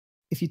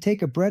if you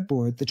take a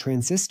breadboard, the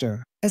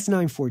transistor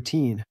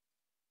S914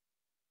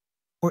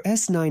 or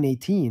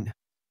S918.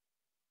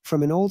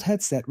 From an old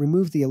headset,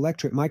 remove the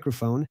electret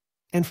microphone,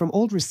 and from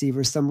old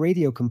receivers some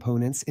radio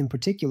components, in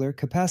particular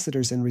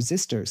capacitors and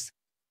resistors.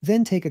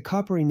 Then take a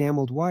copper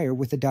enameled wire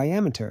with a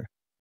diameter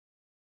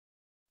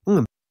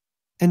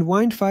and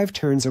wind 5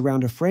 turns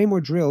around a frame or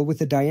drill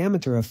with a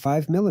diameter of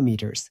 5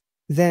 mm.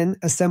 Then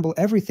assemble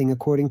everything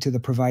according to the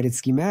provided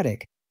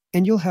schematic,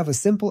 and you'll have a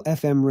simple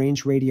FM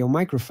range radio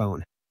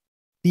microphone.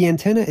 The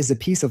antenna is a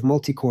piece of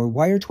multi-core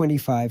wire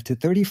 25 to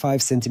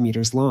 35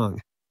 centimeters long.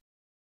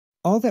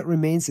 All that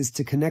remains is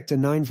to connect a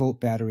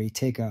 9-volt battery,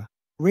 take a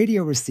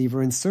radio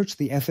receiver, and search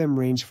the FM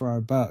range for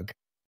our bug.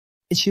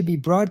 It should be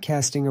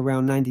broadcasting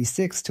around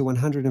 96 to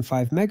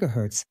 105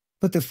 MHz,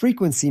 but the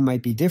frequency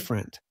might be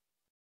different.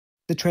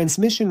 The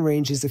transmission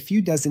range is a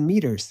few dozen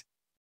meters.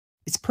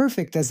 It's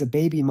perfect as a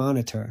baby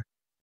monitor.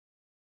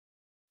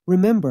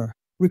 Remember,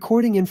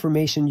 recording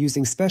information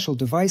using special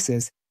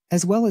devices,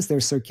 as well as their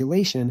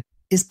circulation,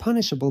 is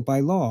punishable by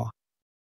law.